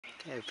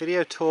Okay,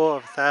 video tour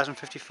of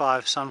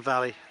 1055 Sun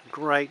Valley.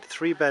 Great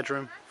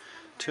 3-bedroom,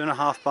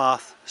 2.5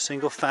 bath,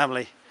 single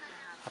family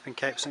up in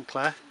Cape St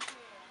Clair.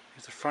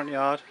 Here's the front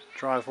yard,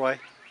 driveway.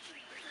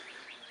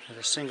 There's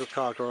a single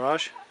car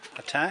garage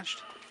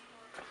attached.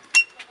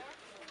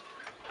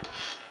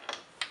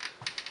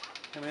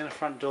 Coming in the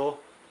front door,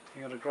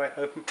 you've got a great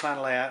open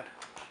plan layout.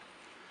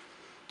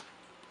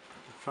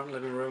 Front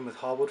living room with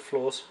hardwood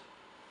floors.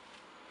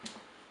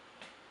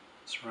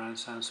 Surround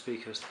sound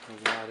speakers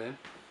that are wired in.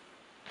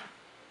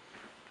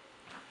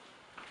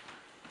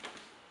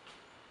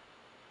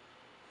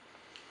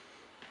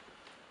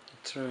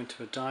 Through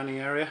into a dining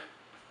area,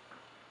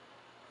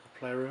 a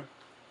playroom.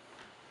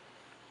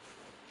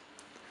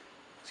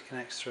 This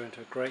connects through into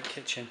a great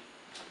kitchen.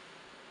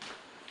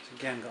 It's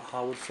again got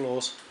hardwood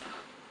floors,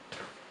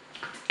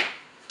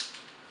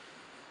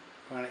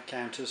 granite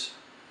counters.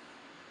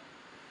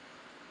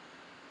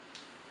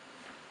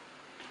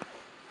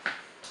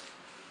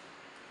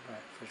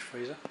 Right, fridge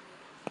freezer.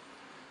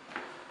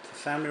 It's a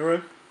family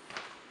room,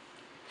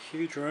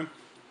 huge room.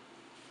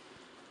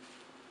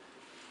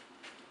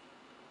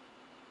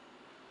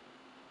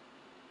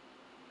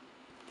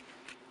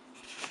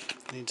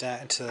 Leads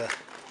out into the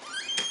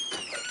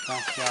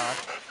backyard.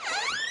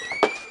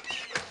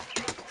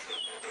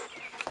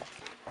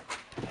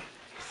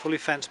 Fully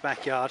fenced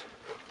backyard.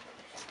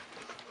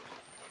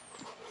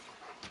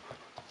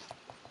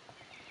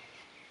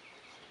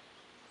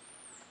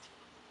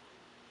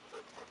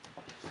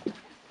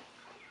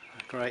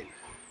 Great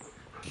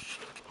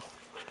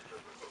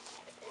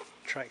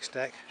Trex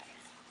deck.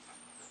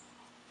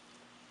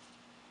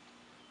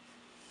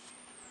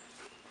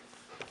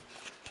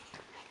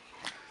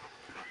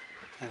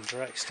 And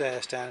direct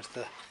stairs down to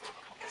the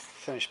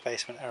finished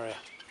basement area.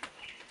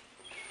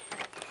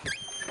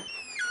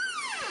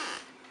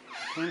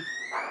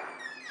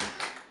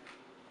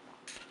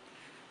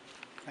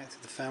 Back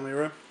to the family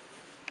room.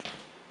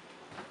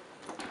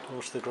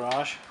 Door to the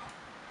garage.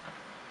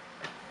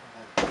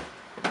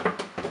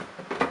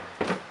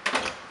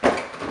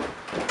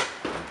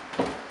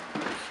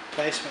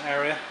 Basement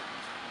area,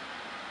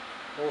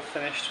 all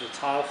finished with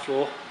tile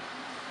floor.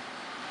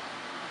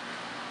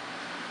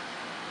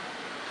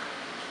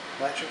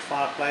 Electric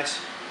fireplace,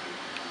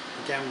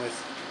 again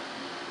with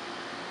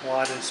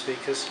wired-in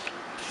speakers.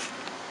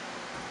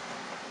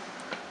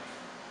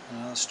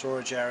 Another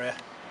storage area,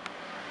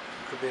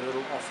 could be a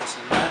little office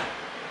in there.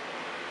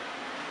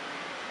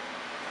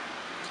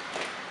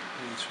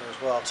 Leading through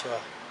as well to a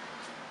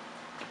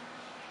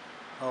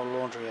whole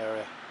laundry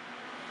area.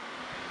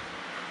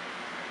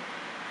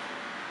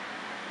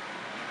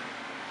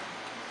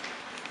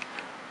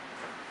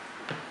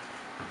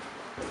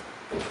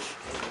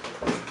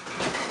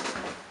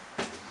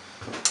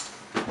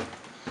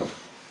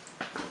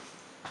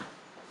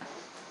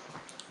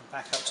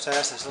 Back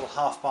upstairs, there's a little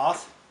half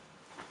bath.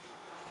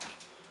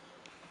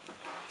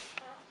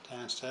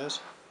 Downstairs.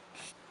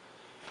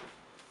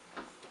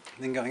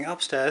 And then going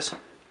upstairs,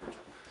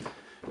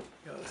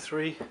 you've got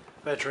 3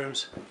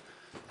 bedrooms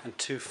and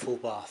 2 full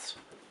baths.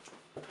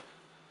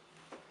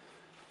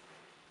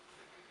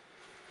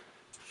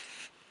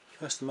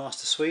 First, the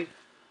master suite.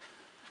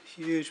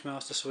 Huge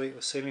master suite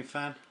with ceiling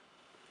fan,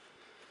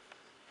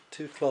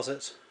 2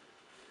 closets,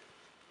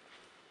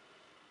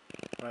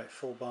 right,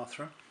 full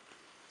bathroom.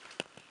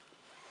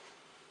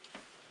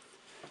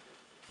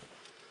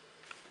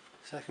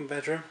 Second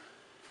bedroom,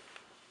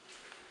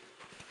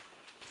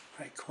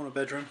 right corner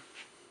bedroom,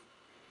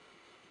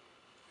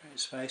 great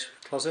space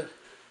with closet.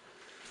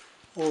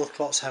 All the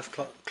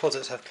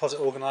closets have closet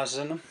organisers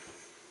in them.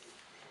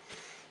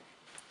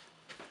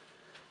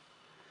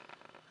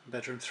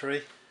 Bedroom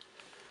 3.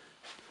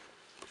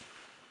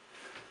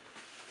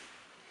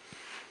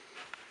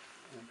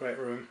 A great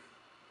room,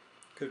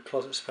 good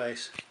closet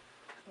space.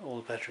 All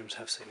the bedrooms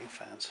have ceiling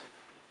fans.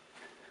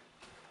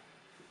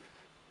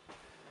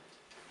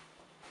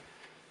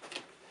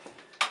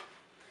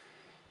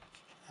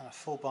 And a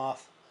full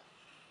bath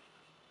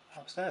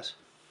upstairs.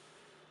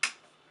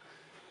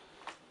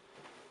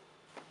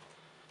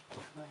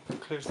 And that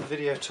concludes the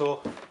video tour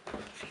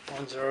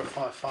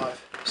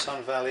 1055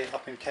 Sun Valley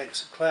up in Cape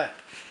St Clair.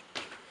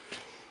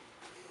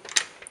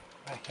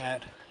 Back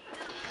out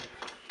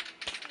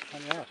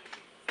front yard.